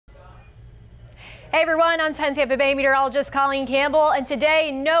Hey everyone, I'm 10 Tampa Bay meteorologist Colleen Campbell, and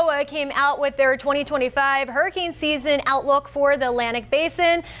today NOAA came out with their 2025 hurricane season outlook for the Atlantic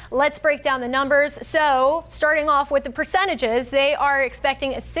Basin. Let's break down the numbers. So, starting off with the percentages, they are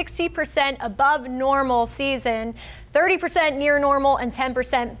expecting a 60% above normal season, 30% near normal, and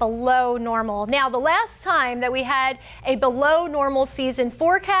 10% below normal. Now, the last time that we had a below normal season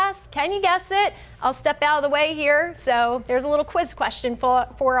forecast, can you guess it? I'll step out of the way here. So there's a little quiz question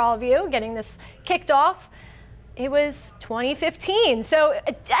for all of you, getting this kicked off. It was 2015, so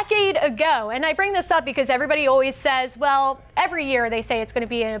a decade ago. And I bring this up because everybody always says, well, every year they say it's going to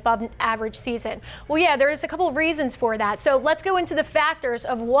be an above average season. Well, yeah, there's a couple of reasons for that. So let's go into the factors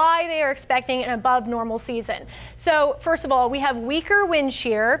of why they are expecting an above normal season. So first of all, we have weaker wind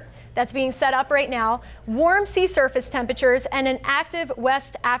shear that's being set up right now, warm sea surface temperatures, and an active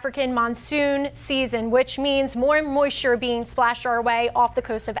West African monsoon season, which means more moisture being splashed our way off the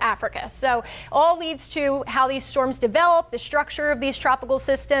coast of Africa. So all leads to how these storms develop, the structure of these tropical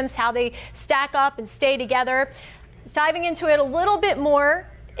systems, how they stack up and stay together. Diving into it a little bit more,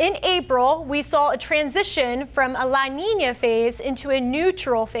 in April, we saw a transition from a La Nina phase into a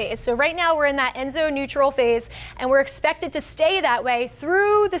neutral phase. So right now we're in that ENSO neutral phase, and we're expected to stay that way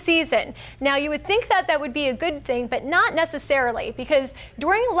through the season. Now you would think that that would be a good thing, but not necessarily, because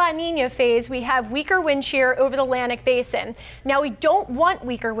during La Nina phase, we have weaker wind shear over the Atlantic Basin. Now we don't want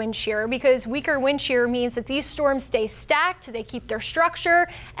weaker wind shear, because weaker wind shear means that these storms stay stacked, they keep their structure,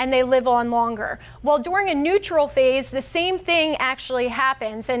 and they live on longer. Well, during a neutral phase, the same thing actually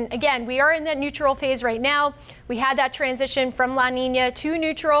happens. And again, we are in that neutral phase right now. We had that transition from La Nina to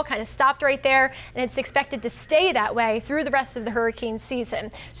neutral, kind of stopped right there, and it's expected to stay that way through the rest of the hurricane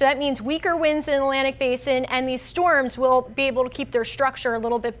season. So that means weaker winds in the Atlantic Basin, and these storms will be able to keep their structure a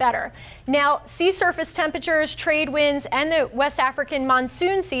little bit better. Now, sea surface temperatures, trade winds, and the West African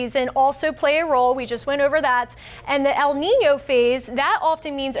monsoon season also play a role. We just went over that. And the El Nino phase, that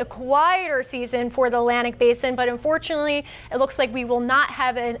often means a quieter season for the Atlantic Basin, but unfortunately, it looks like we will not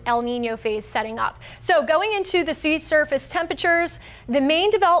have an El Nino phase setting up. So going into the sea surface temperatures, the main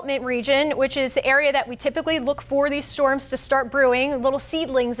development region, which is the area that we typically look for these storms to start brewing, little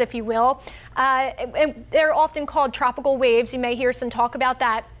seedlings, if you will, and they're often called tropical waves. You may hear some talk about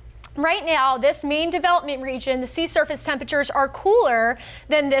that. Right now, this main development region, the sea surface temperatures are cooler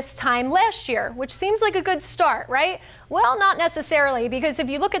than this time last year, which seems like a good start, right? Well, not necessarily, because if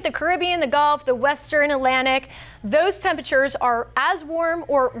you look at the Caribbean, the Gulf, the Western Atlantic, those temperatures are as warm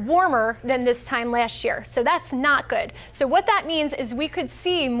or warmer than this time last year. So that's not good. So what that means is we could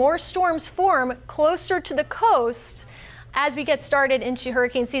see more storms form closer to the coast as we get started into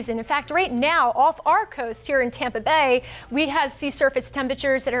hurricane season. In fact, right now, off our coast here in Tampa Bay, we have sea surface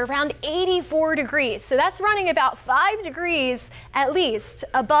temperatures that are around 84 degrees. So that's running about 5 degrees at least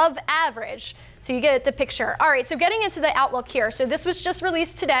above average. So you get the picture. All right, so getting into the outlook here. So this was just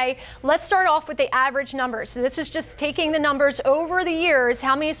released today. Let's start off with the average numbers. So this is just taking the numbers over the years,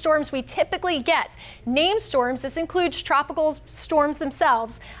 how many storms we typically get. Named storms, this includes tropical storms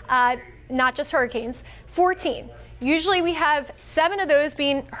themselves, not just hurricanes, 14. Usually we have 7 of those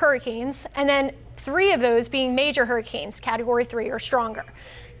being hurricanes, and then 3 of those being major hurricanes, category 3 or stronger.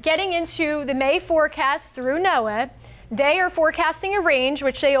 Getting into the May forecast through NOAA, they are forecasting a range,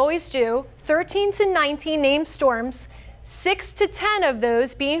 which they always do, 13 to 19 named storms, 6 to 10 of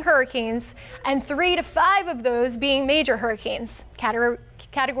those being hurricanes, and 3 to 5 of those being major hurricanes,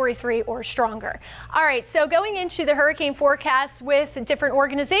 category 3 or stronger. All right, so going into the hurricane forecast with different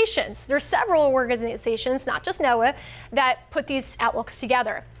organizations. There's several organizations, not just NOAA, that put these outlooks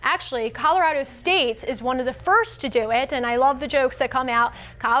together. Actually, Colorado State is one of the first to do it, and I love the jokes that come out.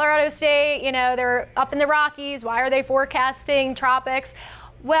 Colorado State, you know, they're up in the Rockies. Why are they forecasting tropics?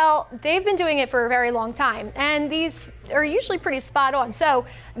 Well, they've been doing it for a very long time, and these are usually pretty spot on. So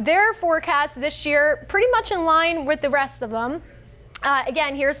their forecast this year, pretty much in line with the rest of them.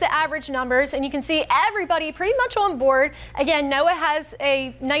 Again, here's the average numbers, and you can see everybody pretty much on board. Again, NOAA has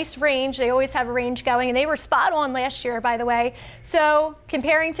a nice range. They always have a range going, and they were spot on last year, by the way. So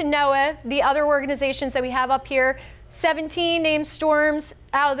comparing to NOAA, the other organizations that we have up here, 17 named storms.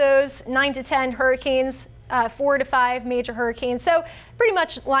 Out of those, 9 to 10 hurricanes, 4 to 5 major hurricanes. So pretty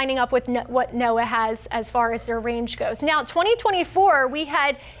much lining up with what NOAA has as far as their range goes. Now, 2024, we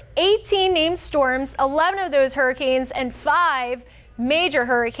had 18 named storms, 11 of those hurricanes, and 5 major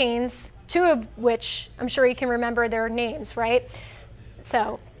hurricanes, 2 of which I'm sure you can remember their names, right?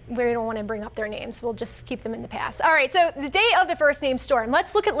 So we don't want to bring up their names. We'll just keep them in the past. All right, so the day of the first named storm.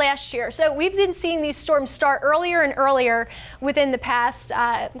 Let's look at last year. So we've been seeing these storms start earlier and earlier within the past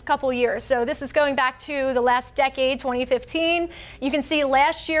couple years. So this is going back to the last decade, 2015. You can see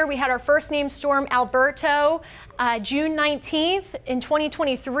last year we had our first named storm, Alberto, June 19th. In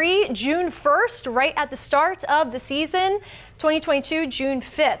 2023, June 1st, right at the start of the season. 2022, June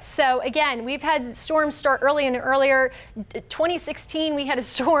 5th. So again, we've had storms start early and earlier. 2016, we had a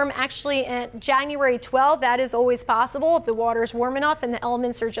storm actually in January 12th. That is always possible if the water is warm enough and the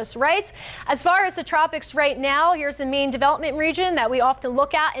elements are just right. As far as the tropics right now, here's the main development region that we often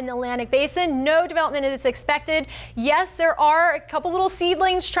look at in the Atlantic Basin. No development is expected. Yes, there are a couple little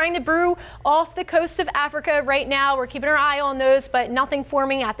seedlings trying to brew off the coast of Africa right now. We're keeping our eye on those, but nothing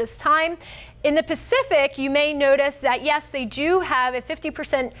forming at this time. In the Pacific, you may notice that, yes, they do have a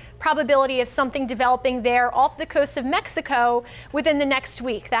 50% probability of something developing there off the coast of Mexico within the next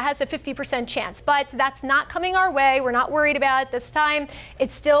week. That has a 50% chance, but that's not coming our way. We're not worried about it this time.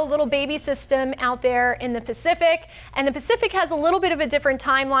 It's still a little baby system out there in the Pacific, and the Pacific has a little bit of a different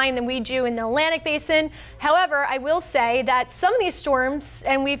timeline than we do in the Atlantic Basin. However, I will say that some of these storms,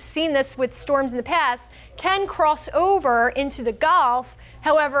 and we've seen this with storms in the past, can cross over into the Gulf.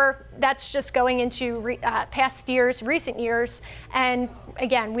 However, that's just going into past years, recent years, and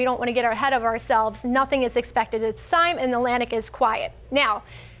again, we don't want to get ahead of ourselves. Nothing is expected at this time, and the Atlantic is quiet. Now,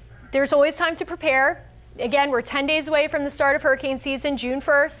 there's always time to prepare. Again, we're 10 days away from the start of hurricane season, June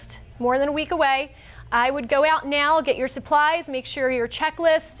 1st, more than a week away. I would go out now, get your supplies, make sure your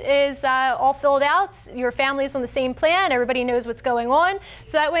checklist is all filled out, your family's on the same plan, everybody knows what's going on.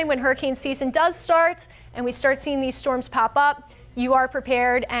 So that way, when hurricane season does start and we start seeing these storms pop up, you are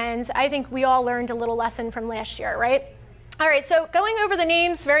prepared, and I think we all learned a little lesson from last year, right? All right, so going over the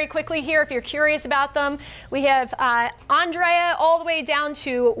names very quickly here, if you're curious about them, we have Andrea all the way down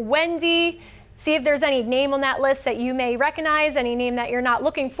to Wendy. See if there's any name on that list that you may recognize, any name that you're not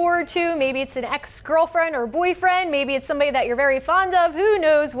looking forward to. Maybe it's an ex-girlfriend or boyfriend. Maybe it's somebody that you're very fond of. Who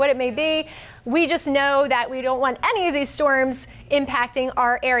knows what it may be. We just know that we don't want any of these storms impacting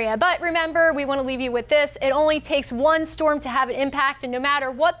our area. But remember, we want to leave you with this. It only takes one storm to have an impact, and no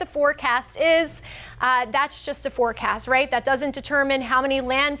matter what the forecast is, that's just a forecast, right? That doesn't determine how many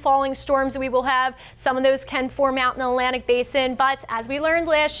landfalling storms we will have. Some of those can form out in the Atlantic Basin, but as we learned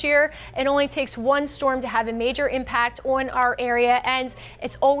last year, it only takes one storm to have a major impact on our area, and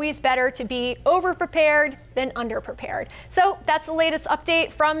it's always better to be over-prepared than under-prepared. So that's the latest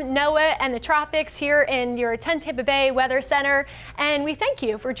update from NOAA and the tropics here in your 10 Tampa Bay Weather Center, and we thank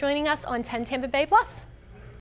you for joining us on 10 Tampa Bay Plus.